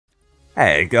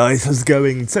Hey guys, how's it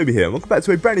going? Toby here, welcome back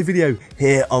to a brand new video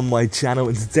here on my channel,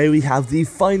 and today we have the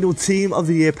final Team of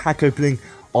the Year pack opening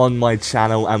on my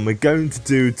channel, and we're going to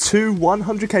do two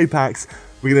 100k packs,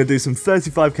 we're going to do some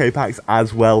 35k packs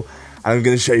as well, and I'm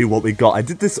going to show you what we got. I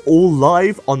did this all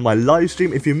live on my live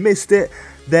stream. If you missed it,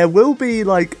 there will be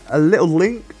like a little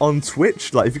link on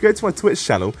Twitch. Like if you go to my Twitch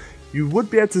channel, you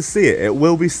would be able to see it. It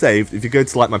will be saved. If you go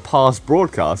to like my past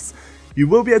broadcasts, you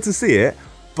will be able to see it.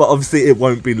 But obviously it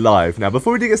won't be live. Now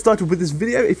before we do get started with this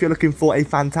video, if you're looking for a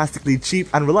fantastically cheap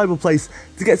and reliable place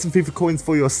to get some FIFA coins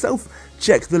for yourself,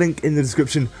 check the link in the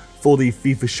description for the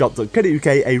fifashop.co.uk,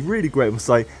 a really great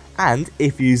website, and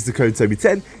if you use the code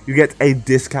TOBY10, you get a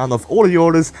discount off all of your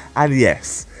orders, and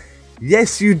yes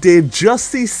you did just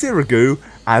see Sirigu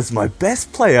as my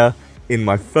best player in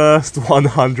my first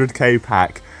 100k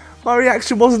pack. My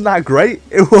reaction wasn't that great,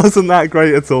 it wasn't that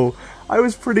great at all. I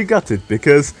was pretty gutted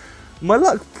because my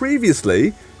luck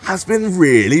previously has been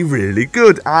really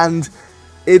good, and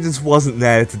it just wasn't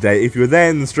there today. If you were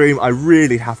there in the stream, I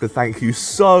really have to thank you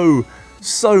so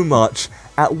much.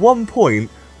 At one point,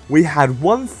 we had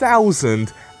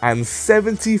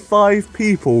 1,075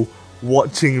 people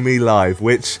watching me live,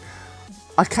 which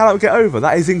I cannot get over.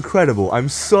 That is incredible. I'm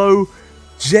so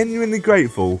genuinely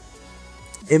grateful.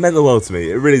 It meant the world to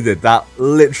me. It really did. That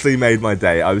literally made my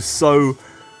day. I was so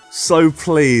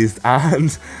pleased,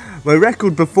 and my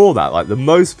record before that, like the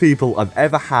most people I've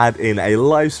ever had in a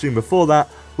live stream before that,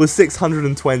 was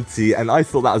 620, and I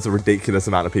thought that was a ridiculous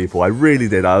amount of people. I really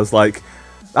did. I was like,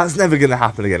 that's never going to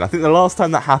happen again. I think the last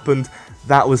time that happened,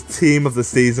 that was Team of the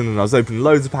Season, and I was opening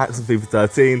loads of packs on FIFA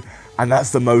 13, and that's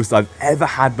the most I've ever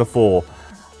had before.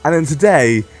 And then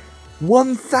today,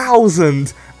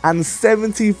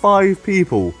 1,075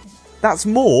 people. That's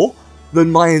more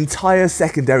than my entire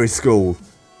secondary school.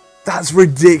 That's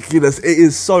ridiculous. It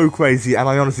is so crazy, and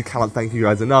I honestly cannot thank you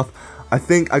guys enough. I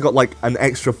think I got like an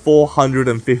extra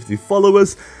 450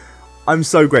 followers. I'm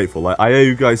so grateful. Like, I owe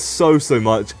you guys so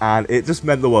much, and it just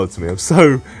meant the world to me. I'm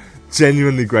so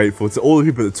genuinely grateful to all the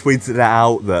people that tweeted it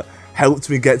out, that helped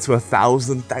me get to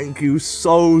 1,000. Thank you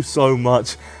so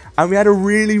much. And we had a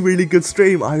really good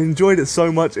stream. I enjoyed it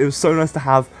so much. It was so nice to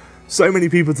have so many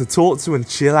people to talk to and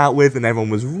chill out with, and everyone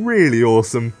was really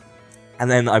awesome. And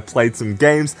then I played some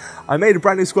games. I made a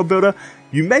brand new squad builder.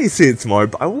 You may see it tomorrow,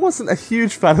 but I wasn't a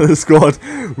huge fan of the squad.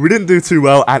 We didn't do too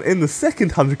well, and in the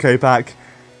second 100k pack,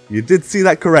 you did see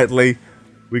that correctly,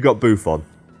 we got Buffon.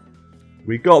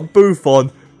 We got Buffon,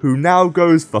 who now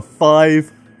goes for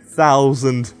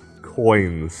 5,000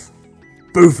 coins.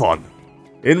 Buffon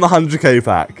in my 100k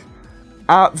pack.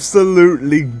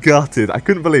 Absolutely gutted. I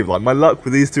couldn't believe it. Like, my luck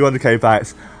with these 200k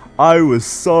packs, I was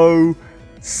so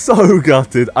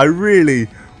gutted. I really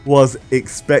was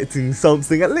expecting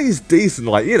something at least decent,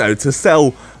 like, you know, to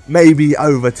sell maybe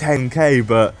over 10k,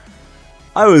 but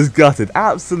I was gutted,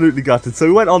 absolutely gutted. So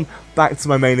we went on back to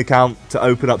my main account to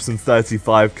open up some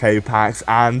 35k packs,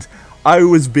 and I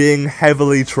was being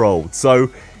heavily trolled.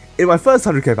 So in my first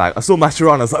 100k pack, I saw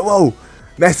Mascherano. I was like, whoa,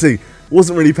 Messi.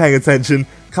 Wasn't really paying attention,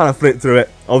 kind of flipped through it.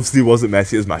 Obviously it wasn't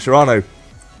Messi, it was Mascherano.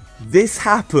 This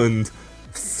happened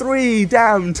 3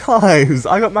 damn times.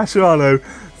 I got Mascherano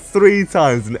 3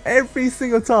 times, and every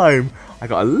single time I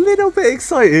got a little bit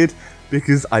excited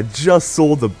because I just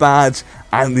saw the badge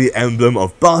and the emblem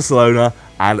of Barcelona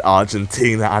and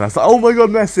Argentina, and I was like, oh my god,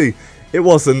 Messi. It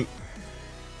wasn't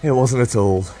at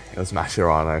all. It was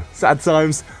Mascherano. Sad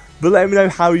times. But let me know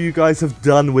how you guys have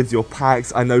done with your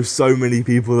packs. I know so many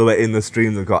people that were in the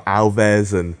stream that got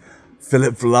Alves and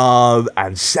Philip Lahm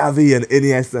and Xavi and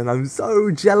Iniesta, and I'm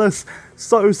so jealous,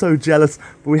 so jealous.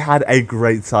 But we had a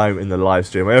great time in the live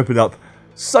stream. I opened up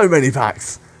so many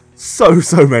packs, so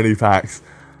many packs,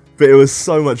 but it was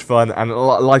so much fun. And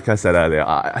like I said earlier,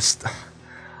 I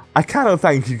cannot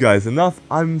thank you guys enough.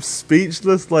 I'm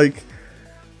speechless. Like,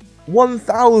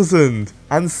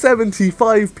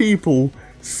 1,075 people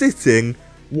sitting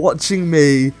watching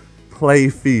me play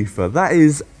FIFA. That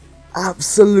is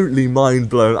absolutely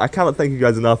mind blown. I cannot thank you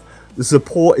guys enough. The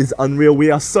support is unreal. We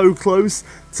are so close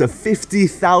to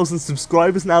 50,000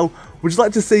 subscribers now. Would you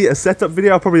like to see a setup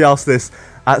video? I'll probably ask this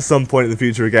at some point in the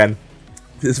future again.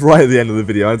 It's right at the end of the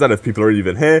video. I don't know if people are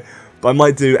even here, but I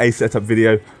might do a setup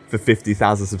video for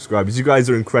 50,000 subscribers. You guys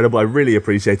are incredible. I really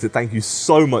appreciate it. Thank you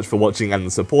so much for watching, and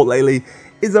the support lately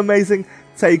is amazing.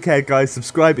 Take care, guys.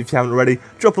 Subscribe if you haven't already.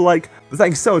 Drop a like. But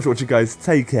thank you so much for watching, guys.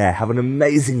 Take care. Have an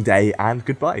amazing day, and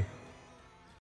goodbye.